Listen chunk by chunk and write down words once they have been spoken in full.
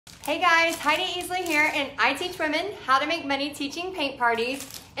Hey guys, Heidi Easley here, and I teach women how to make money teaching paint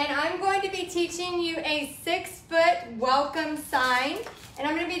parties. And I'm going to be teaching you a 6-foot welcome sign. And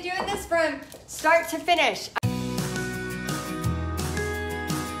I'm going to be doing this from start to finish.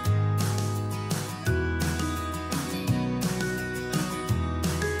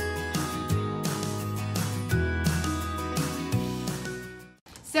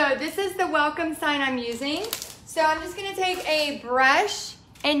 So this is the welcome sign I'm using. So I'm just going to take a brush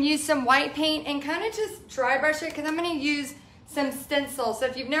and use some white paint and kind of just dry brush it because I'm going to use some stencil. So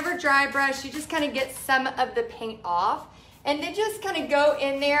if you've never dry brushed, you just kind of get some of the paint off and then just kind of go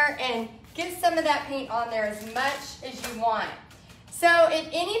in there and get some of that paint on there as much as you want. So if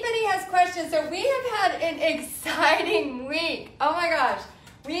anybody has questions, so we have had an exciting week. Oh my gosh.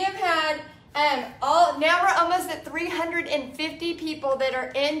 We have had now we're almost at 350 people that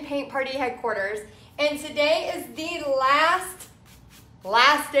are in Paint Party headquarters. And today is the last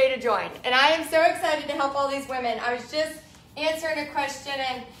day to join. And I am so excited to help all these women. I was just answering a question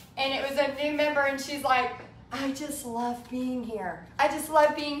and it was a new member and she's like, I just love being here. I just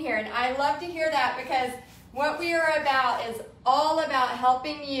love being here. And I love to hear that because what we are about is all about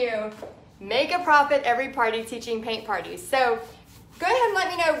helping you make a profit every party teaching paint parties. So go ahead and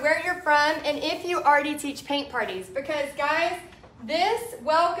let me know where you're from and if you already teach paint parties. Because guys, this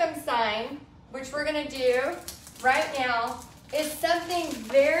welcome sign, which we're gonna do right now, is something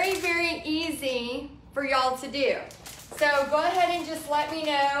very, very easy for y'all to do. So go ahead and just let me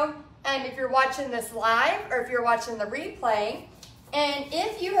know if you're watching this live or if you're watching the replay. And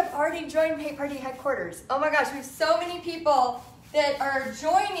if you have already joined Paint Party headquarters, oh my gosh, we have so many people that are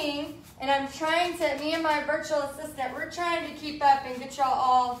joining, and I'm trying to, me and my virtual assistant, we're trying to keep up and get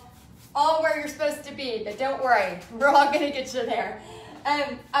y'all all where you're supposed to be, but don't worry, we're all gonna get you there.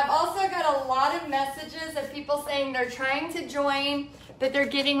 I've also got a lot of messages of people saying they're trying to join, but they're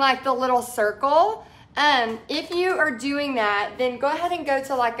getting like the little circle. If you are doing that, then go ahead and go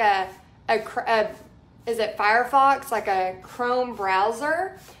to like is it Firefox, like a Chrome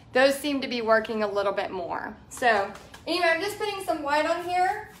browser? Those seem to be working a little bit more. So anyway, I'm just putting some white on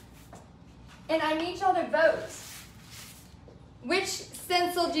here, and I need y'all to vote. Which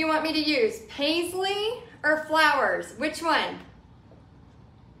stencil do you want me to use? Paisley or flowers? Which one?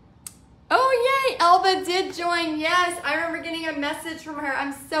 Oh, yay, Elba did join. Yes, I remember getting a message from her.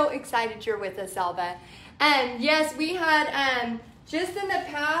 I'm so excited you're with us, Elba. And yes, we had, just in the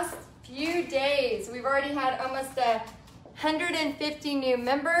past few days, we've already had almost 150 new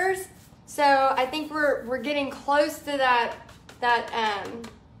members. So I think we're getting close to that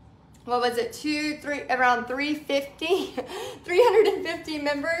what was it, around 350, 350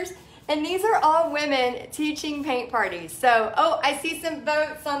 members. And these are all women teaching paint parties. So, oh, I see some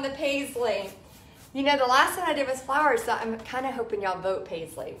votes on the Paisley. You know, the last one I did was flowers, so I'm kind of hoping y'all vote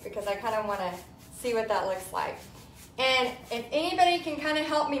Paisley because I kind of want to see what that looks like. And if anybody can kind of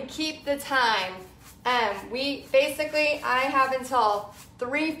help me keep the time, I have until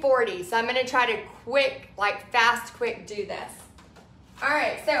 3:40, so I'm going to try to quick do this. All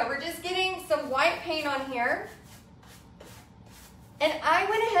right, so we're just getting some white paint on here. And I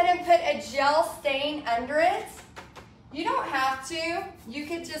went ahead and put a gel stain under it. You don't have to. You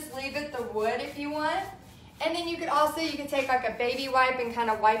could just leave it the wood if you want. And then you could take like a baby wipe and kind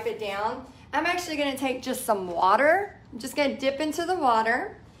of wipe it down. I'm actually gonna take just some water. I'm just gonna dip into the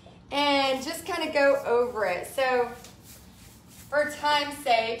water and just kind of go over it. So for time's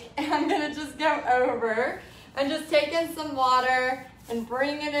sake, I'm gonna just go over. I'm just taking some water and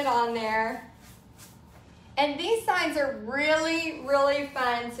bringing it on there. And these signs are really, really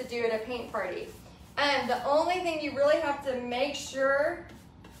fun to do at a paint party. And the only thing you really have to make sure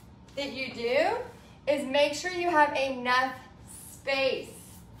that you do is make sure you have enough space.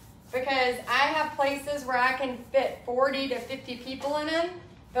 Because I have places where I can fit 40 to 50 people in them,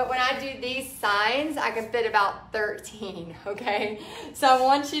 but when I do these signs, I can fit about 13, okay? So I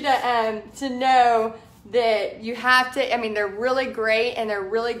want you to know that you have to, they're really great and they're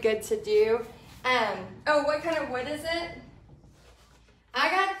really good to do. Oh, what kind of wood is it? I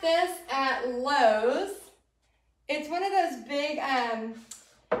got this at Lowe's. It's one of those big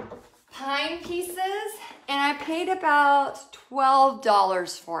pine pieces, and I paid about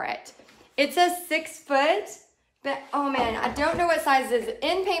 $12 for it. It's a 6-foot, but oh man, I don't know what size it is.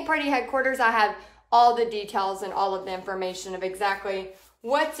 In Paint Party headquarters, I have all the details and all of the information of exactly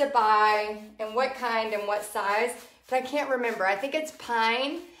what to buy and what kind and what size, but I can't remember. I think it's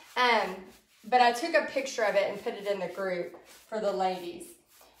pine. But I took a picture of it and put it in the group for the ladies.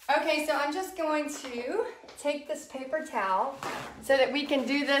 Okay, so I'm just going to take this paper towel so that we can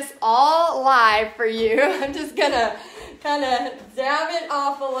do this all live for you. I'm just gonna kind of dab it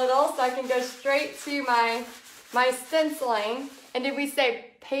off a little so I can go straight to my stenciling. And did we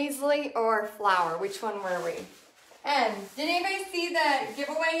say paisley or flower? Which one were we? And did anybody see the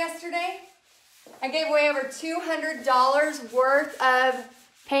giveaway yesterday? I gave away over $200 worth of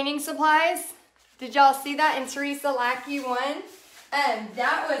painting supplies. Did y'all see that? And Teresa Lackey won. And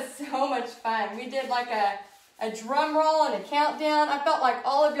that was so much fun. We did like a drum roll and a countdown. I felt like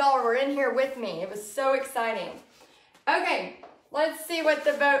all of y'all were in here with me. It was so exciting. Okay, let's see what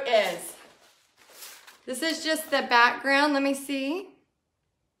the vote is. This is just the background. Let me see.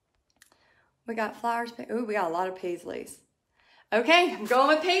 We got flowers. Ooh, we got a lot of paisleys. Okay, I'm going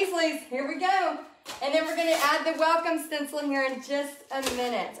with paisleys. Here we go. And then we're going to add the welcome stencil here in just a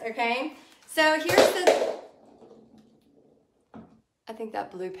minute, okay? So here's the... I think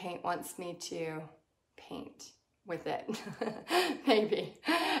that blue paint wants me to paint with it. Maybe.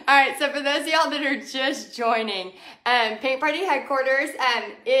 All right, so for those of y'all that are just joining, Paint Party Headquarters,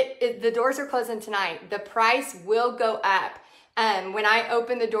 the doors are closing tonight. The price will go up when I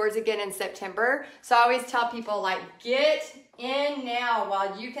open the doors again in September. So I always tell people, like, get in now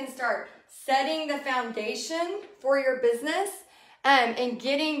while you can start setting the foundation for your business and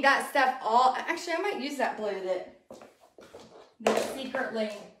getting that stuff all... Actually, I might use that blue that's secretly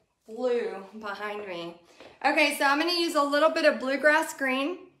blue behind me. Okay, so I'm going to use a little bit of bluegrass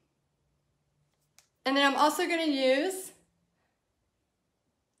green. And then I'm also going to use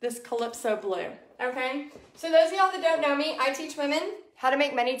this Calypso blue. Okay, so those of y'all that don't know me, I teach women how to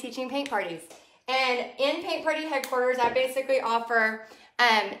make money teaching paint parties. And in Paint Party Headquarters, I basically offer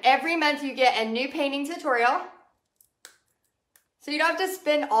every month you get a new painting tutorial. So you don't have to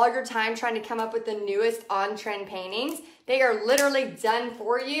spend all your time trying to come up with the newest on-trend paintings. They are literally done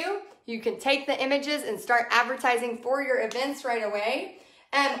for you. You can take the images and start advertising for your events right away.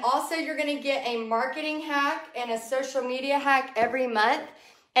 Also, you're gonna get a marketing hack and a social media hack every month.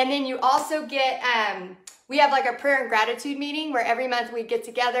 And then you also get, we have like a prayer and gratitude meeting where every month we get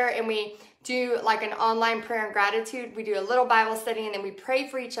together and we do like an online prayer and gratitude. We do a little Bible study and then we pray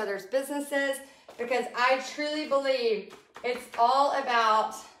for each other's businesses, because I truly believe it's all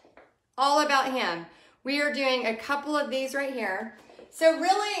about Him. We are doing a couple of these right here. So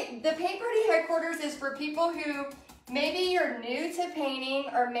really, the Paint Party Headquarters is for people who maybe you're new to painting,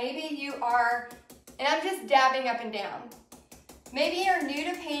 or maybe you are, and I'm just dabbing up and down. Maybe you're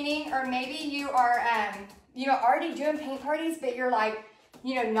new to painting, or maybe you are, already doing paint parties, but you're like,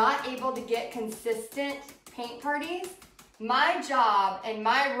 not able to get consistent paint parties. My job and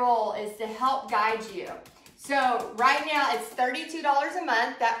my role is to help guide you. So right now it's $32 a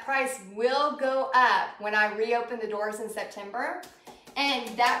month. That price will go up when I reopen the doors in September.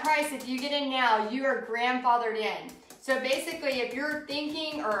 And that price, if you get in now, you are grandfathered in. So basically, if you're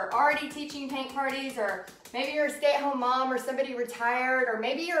thinking or already teaching paint parties, or maybe you're a stay-at-home mom or somebody retired, or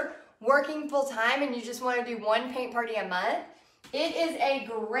maybe you're working full-time and you just want to do one paint party a month, it is a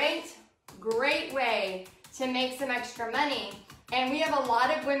great way to make some extra money. And we have a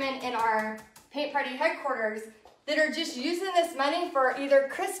lot of women in our Paint Party Headquarters that are just using this money for either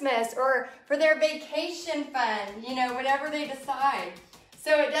Christmas or for their vacation fund, whatever they decide.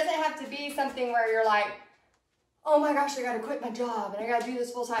 So it doesn't have to be something where you're like, oh my gosh, I gotta quit my job and I gotta do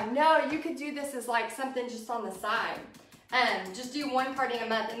this full time. No, you could do this as like something just on the side. Just do one party a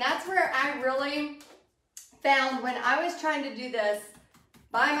month. And that's where I really found, when I was trying to do this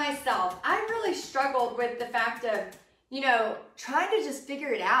by myself, I really struggled with the fact of, trying to just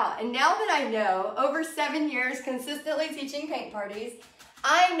figure it out. And now that I know, over 7 years consistently teaching paint parties,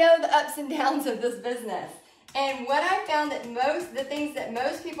 I know the ups and downs of this business. And what I found that the things that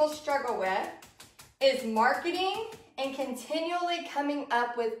most people struggle with is marketing and continually coming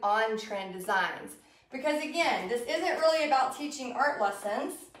up with on-trend designs. Because again, this isn't really about teaching art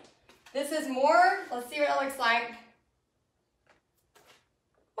lessons. This is more, let's see what it looks like.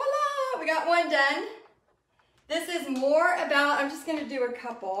 Voila, we got one done. This is more about, I'm just gonna do a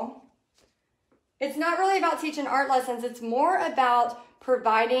couple. It's not really about teaching art lessons. It's more about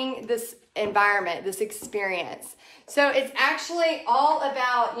providing this environment, this experience. So it's actually all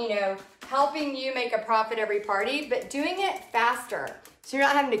about, helping you make a profit every party, but doing it faster. So you're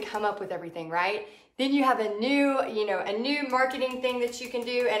not having to come up with everything, right? Then you have a new marketing thing that you can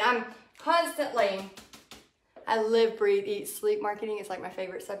do. And I'm constantly, I live, breathe, eat, sleep marketing. It's like my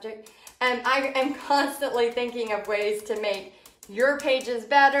favorite subject. And I am constantly thinking of ways to make your pages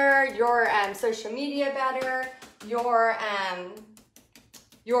better, your social media better, your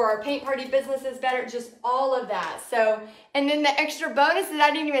your paint party business is better, just all of that. So, and then the extra bonus that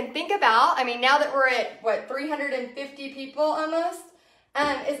I didn't even think about, I mean, now that we're at, what, 350 people almost,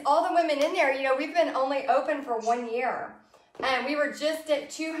 is all the women in there. You know, we've been only open for 1 year. And we were just at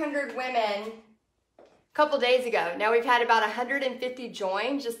 200 women a couple days ago. Now we've had about 150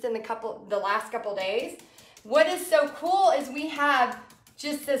 join just in the last couple days. What is so cool is we have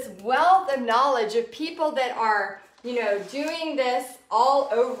just this wealth of knowledge of people that are, you know, doing this all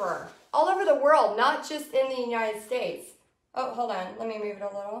over the world, not just in the United States. Oh, hold on. Let me move it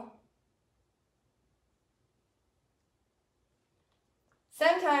a little.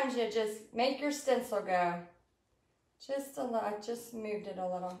 Sometimes you just make your stencil go. Just a little. I just moved it a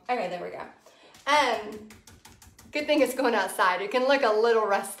little. Okay, there we go. Good thing it's going outside. It can look a little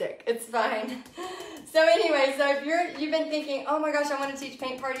rustic. It's fine. So anyway, so if you've been thinking, oh my gosh, I want to teach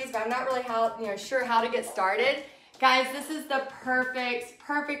paint parties, but I'm not really sure how to get started. Guys, this is the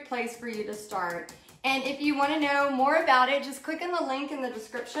perfect place for you to start. And if you want to know more about it, just click on the link in the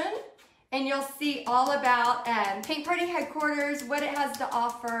description and you'll see all about Paint Party Headquarters, what it has to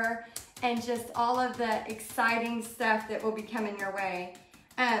offer, and just all of the exciting stuff that will be coming your way.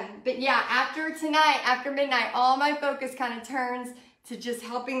 But yeah, after tonight, after midnight, all my focus kind of turns to just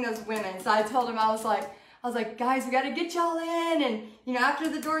helping those women. So I told them, I was like, guys, we got to get y'all in. And, you know, after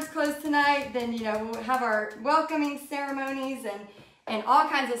the doors close tonight, then, you know, we'll have our welcoming ceremonies and all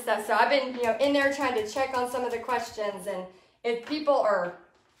kinds of stuff. So I've been, you know, in there trying to check on some of the questions. And if people are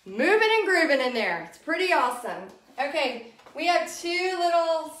moving and grooving in there, it's pretty awesome. Okay, we have 2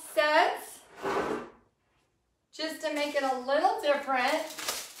 little sets just to make it a little different.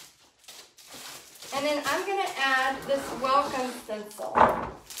 And then I'm going to add this welcome stencil.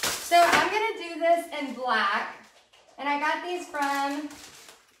 So I'm going to do this in black. And I got these from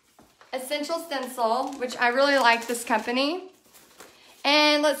Essential Stencil, which I really like this company.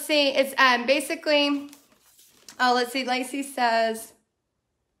 And let's see, it's basically, oh, let's see, Lacey says,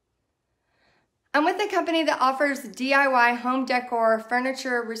 I'm with a company that offers DIY home decor,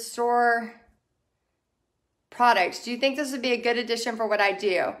 furniture, restore products. Do you think this would be a good addition for what I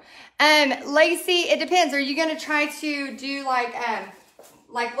do? Lacey, it depends. Are you going to try to do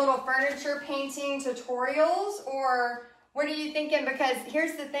like little furniture painting tutorials, or what are you thinking? Because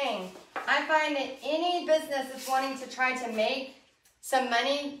here's the thing. I find that any business is wanting to try to make some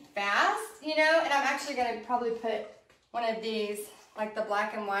money fast, you know, and I'm actually going to probably put one of these, like the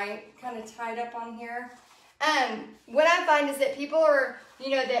black and white, kind of tied up on here. What I find is that people are,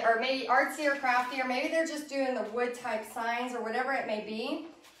 you know, that are maybe artsy or crafty, or maybe they're just doing the wood type signs or whatever it may be.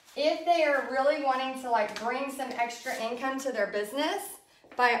 If they are really wanting to like bring some extra income to their business,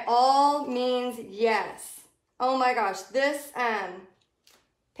 by all means, yes. Oh my gosh, this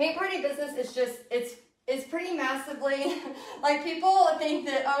paint party business is just, it's pretty massively, like people think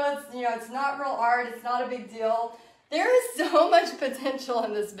that, oh, it's, you know, it's not real art, it's not a big deal. There is so much potential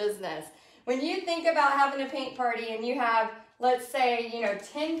in this business. When you think about having a paint party and you have, let's say, you know,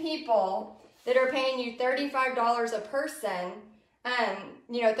 10 people that are paying you $35 a person,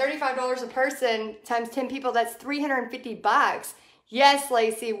 you know, $35 a person times 10 people, that's $350. Yes,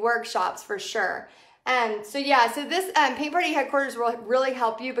 Lacey, workshops for sure. So yeah, so this Paint Party Headquarters will really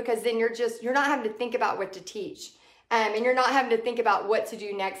help you, because then you're not having to think about what to teach. And you're not having to think about what to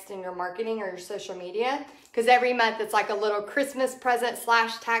do next in your marketing or your social media, because every month it's like a little Christmas present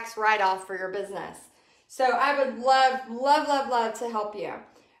 / tax write-off for your business. So I would love to help you.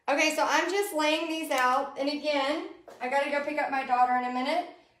 Okay, so I'm just laying these out. And again, I got to go pick up my daughter in a minute.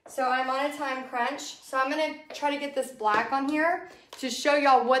 So I'm on a time crunch. So I'm going to try to get this black on here to show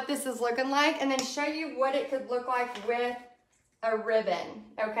y'all what this is looking like, and then show you what it could look like with a ribbon,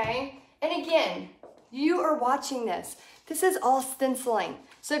 okay? And again, you are watching this. This is all stenciling.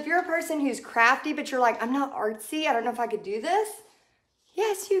 So if you're a person who's crafty, but you're like, I'm not artsy, I don't know if I could do this.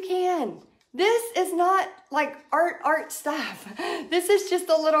 Yes, you can. This is not like art stuff. This is just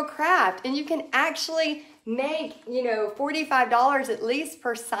a little craft, and you can actually make, you know, $45 at least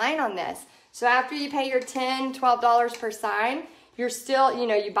per sign on this. So after you pay your $10, $12 per sign, you're still, you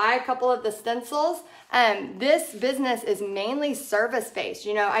know, you buy a couple of the stencils. This business is mainly service-based.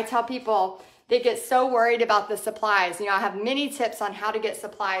 You know, I tell people, they get so worried about the supplies. You know, I have many tips on how to get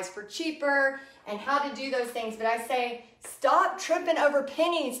supplies for cheaper and how to do those things. But I say, stop tripping over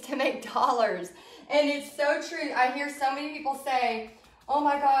pennies to make dollars. And it's so true. I hear so many people say, oh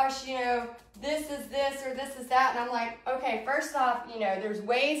my gosh, you know, this is this or this is that. And I'm like, okay, first off, you know, there's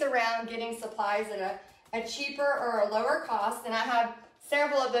ways around getting supplies at a cheaper or a lower cost. And I have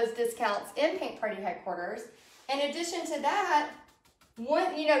several of those discounts in Paint Party Headquarters. In addition to that,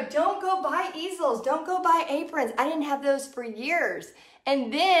 you know, don't go buy easels. Don't go buy aprons. I didn't have those for years.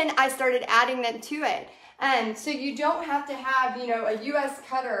 And then I started adding them to it. So you don't have to have, you know, a US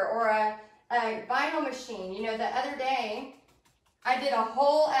cutter or a vinyl machine. You know, the other day, I did a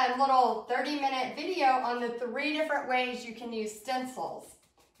whole little 30-minute video on the 3 different ways you can use stencils.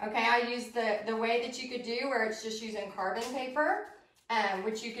 Okay, I used the way that you could do where it's just using carbon paper,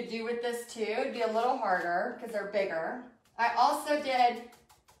 which you could do with this too. It'd be a little harder because they're bigger. I also did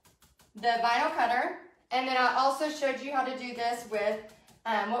the vinyl cutter, and then I also showed you how to do this with,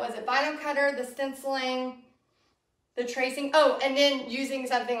 what was it, vinyl cutter, the stenciling, the tracing, oh, and then using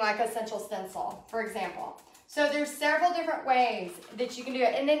something like a central stencil, for example. So there's several different ways that you can do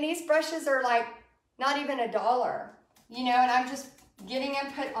it. And then these brushes are like not even $1, you know, and I'm just getting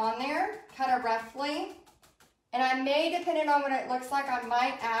them put on there kind of roughly. And I may, depending on what it looks like, I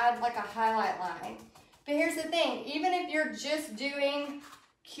might add like a highlight line. But here's the thing, even if you're just doing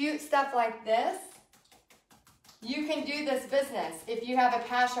cute stuff like this, you can do this business if you have a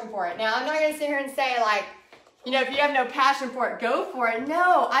passion for it. Now, I'm not gonna sit here and say like, you know, if you have no passion for it, go for it.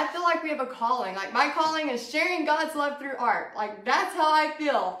 No, I feel like we have a calling. Like my calling is sharing God's love through art. Like that's how I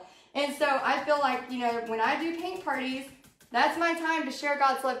feel. And so I feel like, you know, when I do paint parties, that's my time to share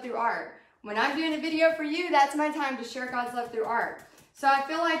God's love through art. When I'm doing a video for you, that's my time to share God's love through art. So I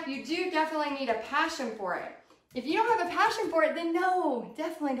feel like you do definitely need a passion for it. If you don't have a passion for it, then no,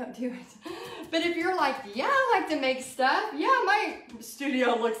 definitely don't do it. But if you're like, yeah, I like to make stuff. Yeah, my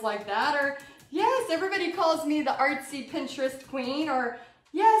studio looks like that. Or yes, everybody calls me the artsy Pinterest queen. Or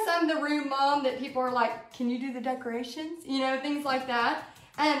yes, I'm the room mom that people are like, can you do the decorations? You know, things like that.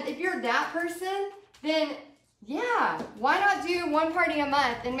 And if you're that person, then yeah, why not do one party a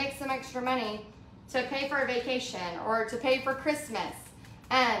month and make some extra money to pay for a vacation or to pay for Christmas?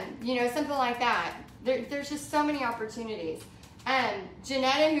 And, you know, something like that. There's just so many opportunities.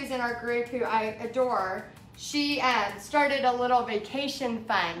 Janetta, who's in our group, who I adore, she started a little vacation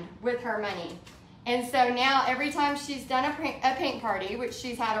fund with her money. And so now every time she's done a paint party, which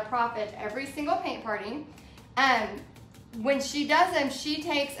she's had a profit every single paint party, when she does them, she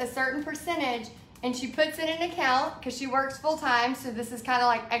takes a certain percentage and she puts it in an account because she works full time, so this is kind of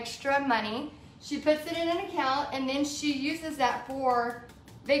like extra money. She puts it in an account and then she uses that for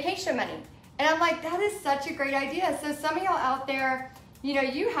vacation money. And I'm like, that is such a great idea. So some of y'all out there, you know,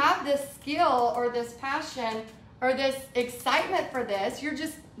 you have this skill or this passion or this excitement for this. You're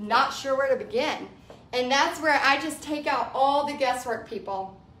just not sure where to begin. And that's where I just take out all the guesswork,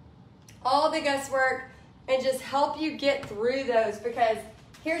 people. All the guesswork, and just help you get through those. Because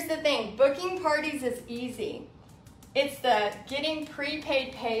here's the thing, booking parties is easy. It's the getting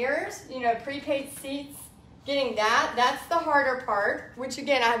prepaid payers, you know, prepaid seats. Getting that's the harder part, which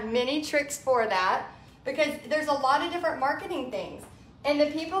again, I have many tricks for that because there's a lot of different marketing things. And the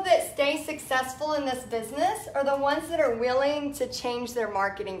people that stay successful in this business are the ones that are willing to change their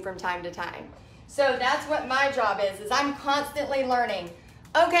marketing from time to time. So that's what my job is I'm constantly learning.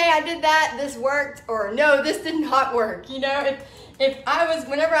 Okay, I did that, this worked, or no, this did not work. You know,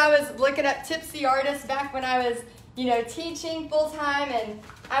 whenever I was looking up tipsy artists back when I was, you know, teaching full time, and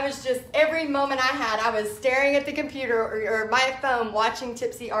I was just, every moment I had, I was staring at the computer or my phone watching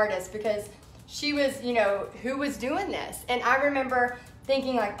tipsy artists because she was, you know, who was doing this. And I remember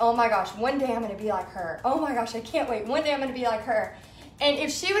thinking like, oh my gosh, one day I'm gonna be like her. Oh my gosh, I can't wait. One day I'm gonna be like her. And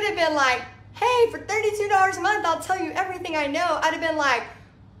if she would have been like, hey, for $32 a month, I'll tell you everything I know, I'd have been like,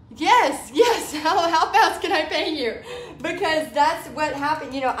 yes, how fast can I pay you? Because that's what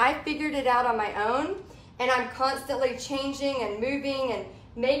happened. You know, I figured it out on my own, and I'm constantly changing and moving and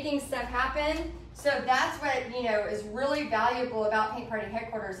making stuff happen. So that's what, you know, is really valuable about Paint Party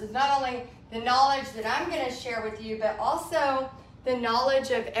Headquarters is not only the knowledge that I'm going to share with you, but also the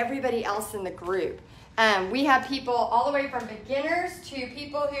knowledge of everybody else in the group. We have people all the way from beginners to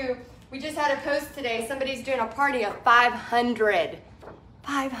people who, we just had a post today, somebody's doing a party of 500.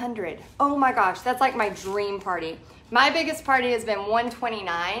 500. Oh my gosh, that's like my dream party. My biggest party has been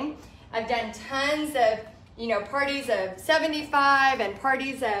 129. I've done tons of, you know, parties of 75 and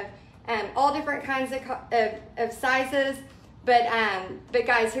parties of all different kinds of sizes. But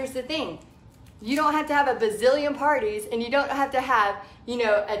guys, here's the thing. You don't have to have a bazillion parties, and you don't have to have, you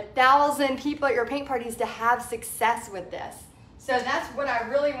know, 1,000 people at your paint parties to have success with this. So that's what I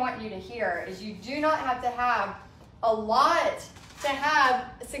really want you to hear, is you do not have to have a lot to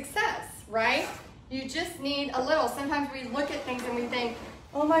have success, right? You just need a little. Sometimes we look at things and we think,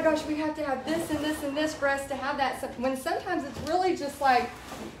 oh my gosh, we have to have this and this and this for us to have that. When sometimes it's really just like,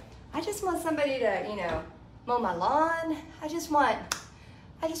 I just want somebody to, you know, mow my lawn. I just want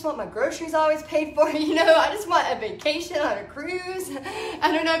I just want my groceries always paid for, you know, I just want a vacation on a cruise.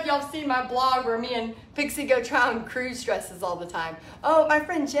 I don't know if y'all have seen my blog where me and Pixie go try on cruise dresses all the time. Oh, my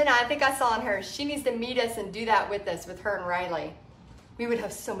friend Jenna, I think I saw on her, she needs to meet us and do that with us, with her and Riley. We would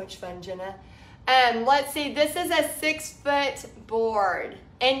have so much fun, Jenna. Let's see, this is a 6-foot board.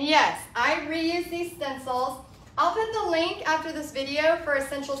 And yes, I reuse these stencils. I'll put the link after this video for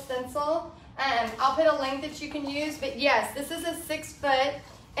Essential Stencil. I'll put a link that you can use, but yes, this is a 6-foot.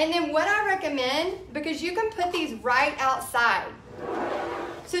 And then what I recommend, because you can put these right outside.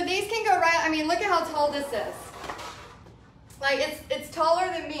 So these can go right, I mean, look at how tall this is. Like, it's taller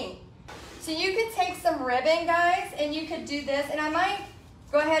than me. So you could take some ribbon, guys, and you could do this. And I might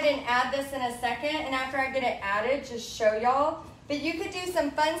go ahead and add this in a second. And after I get it added, just show y'all. But you could do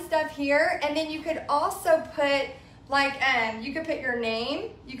some fun stuff here. And then you could also put, like, you could put your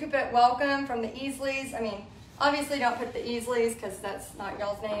name. You could put welcome from the Easleys. I mean, obviously don't put the Easleys because that's not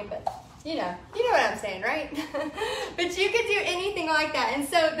y'all's name, but you know what I'm saying, right? But you could do anything like that. And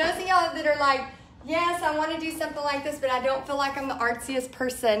so those of y'all that are like, yes, I want to do something like this, but I don't feel like I'm the artsiest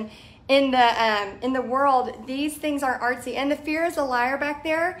person in the world. These things aren't artsy. And the fear is a liar back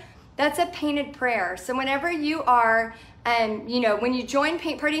there, that's a painted prayer. So whenever you are, you know, when you join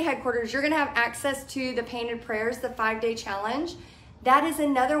Paint Party Headquarters, you're going to have access to the painted prayers, the 5-day challenge. That is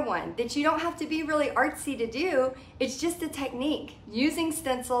another one that you don't have to be really artsy to do. It's just a technique, using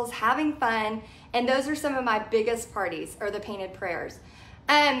stencils, having fun, and those are some of my biggest parties, are the painted prayers.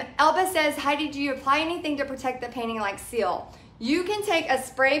 Elba says, Heidi, do you apply anything to protect the painting like seal? You can take a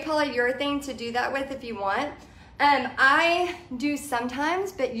spray polyurethane to do that with if you want. I do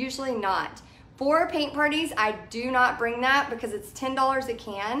sometimes, but usually not. For paint parties, I do not bring that because it's $10 a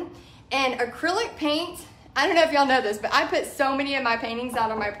can. And acrylic paint, I don't know if y'all know this, but I put so many of my paintings out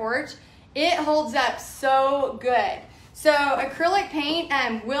on my porch. It holds up so good. So acrylic paint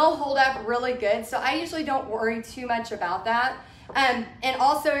will hold up really good. So I usually don't worry too much about that. And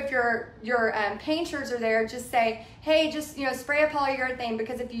also if your painters are there, just say, hey, just, you know, spray a polyurethane,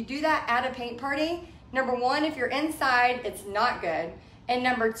 because if you do that at a paint party, number one, if you're inside, it's not good. And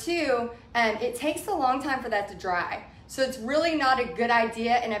number two, it takes a long time for that to dry. So it's really not a good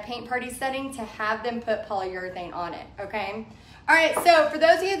idea in a paint party setting to have them put polyurethane on it, okay? All right, so for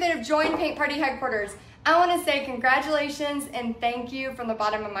those of you that have joined Paint Party Headquarters, I wanna say congratulations and thank you from the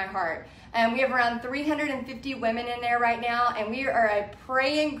bottom of my heart. We have around 350 women in there right now, and we are a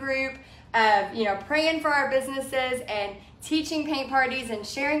praying group of, you know, praying for our businesses and teaching paint parties and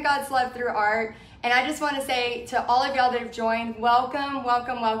sharing God's love through art. And I just wanna say to all of y'all that have joined, welcome,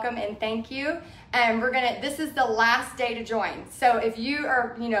 welcome, welcome, and thank you. And this is the last day to join. So if you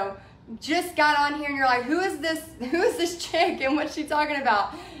are, you know, just got on here and you're like, who is this chick and what's she talking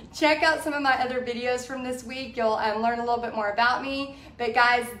about? Check out some of my other videos from this week. You'll learn a little bit more about me. But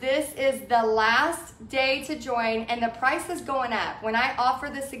guys, this is the last day to join, and the price is going up. When I offer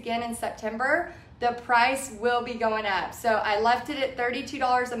this again in September, the price will be going up. So I left it at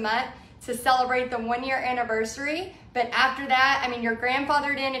 $32 a month to celebrate the 1-year anniversary. But after that, I mean, you're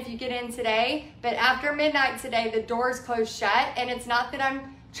grandfathered in if you get in today, but after midnight today, the doors close shut. And it's not that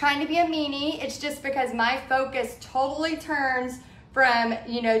I'm trying to be a meanie, it's just because my focus totally turns from,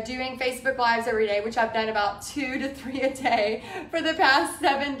 you know, doing Facebook Lives every day, which I've done about 2 to 3 a day for the past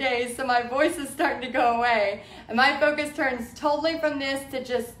 7 days. So my voice is starting to go away. And my focus turns totally from this to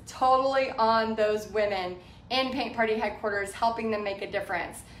just totally on those women in Paint Party Headquarters, helping them make a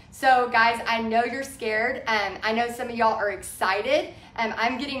difference. So guys, I know you're scared. I know some of y'all are excited.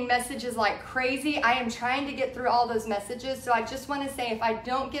 I'm getting messages like crazy. I am trying to get through all those messages. So I just want to say, if I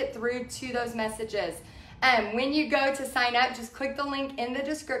don't get through to those messages, when you go to sign up, just click the link in the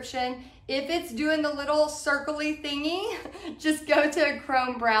description. If it's doing the little circly thingy, just go to a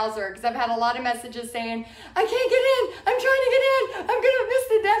Chrome browser, because I've had a lot of messages saying, I can't get in, I'm trying to get in, I'm gonna miss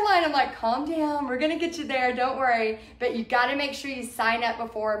the deadline. I'm like, calm down, we're gonna get you there, don't worry. But you gotta make sure you sign up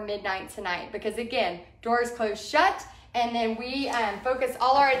before midnight tonight, because again, doors close shut, and then we focus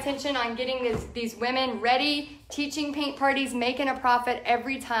all our attention on getting these women ready, teaching paint parties, making a profit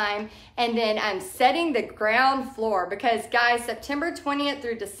every time, and then setting the ground floor. Because guys, September 20th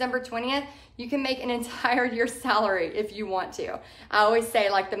through December 20th, you can make an entire year's salary if you want to. I always say,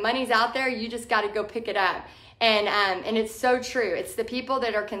 like, the money's out there, you just got to go pick it up. And it's so true. It's the people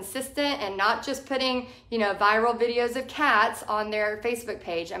that are consistent and not just putting, viral videos of cats on their Facebook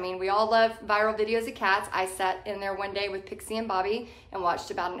page. I mean, we all love viral videos of cats. I sat in there one day with Pixie and Bobby and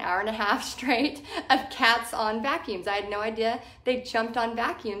watched about an hour and a half straight of cats on vacuums. I had no idea they jumped on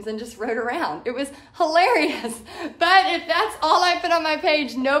vacuums and just rode around. It was hilarious. But if that's all I put on my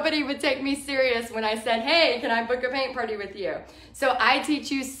page, nobody would take me serious when I said, hey, can I book a paint party with you? So I teach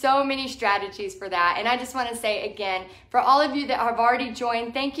you so many strategies for that. And I just want to say again, for all of you that have already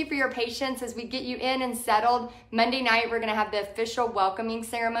joined, thank you for your patience as we get you in and settled. Monday night, we're going to have the official welcoming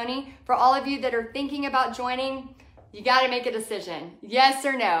ceremony. For all of you that are thinking about joining, you got to make a decision, yes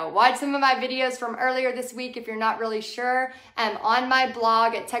or no. Watch some of my videos from earlier this week if you're not really sure. On my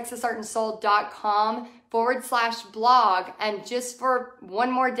blog at texasartandsoul.com/blog. And just for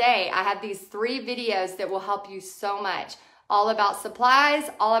one more day, I have these 3 videos that will help you so much. All about supplies,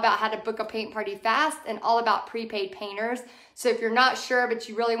 all about how to book a paint party fast, and all about prepaid painters. So if you're not sure but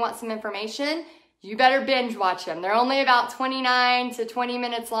you really want some information, you better binge watch them. They're only about 29 to 20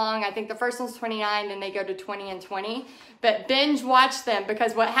 minutes long. I think the first one's 29, then they go to 20 and 20. But binge watch them,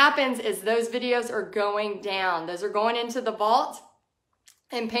 because what happens is those videos are going down. Those are going into the vault,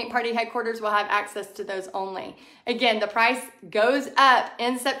 and Paint Party Headquarters will have access to those only. Again, the price goes up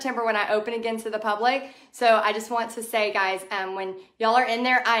in September when I open again to the public. So I just want to say, guys, when y'all are in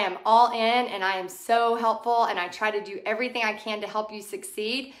there, I am all in, and I am so helpful, and I try to do everything I can to help you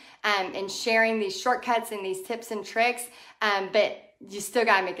succeed in sharing these shortcuts and these tips and tricks, but you still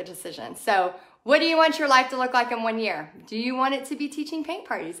gotta make a decision. So what do you want your life to look like in 1 year? Do you want it to be teaching paint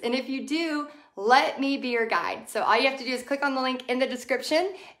parties? And if you do, let me be your guide. So all you have to do is click on the link in the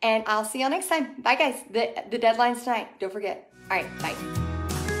description, and I'll see y'all next time. Bye, guys. The deadline's tonight. Don't forget. All right, bye.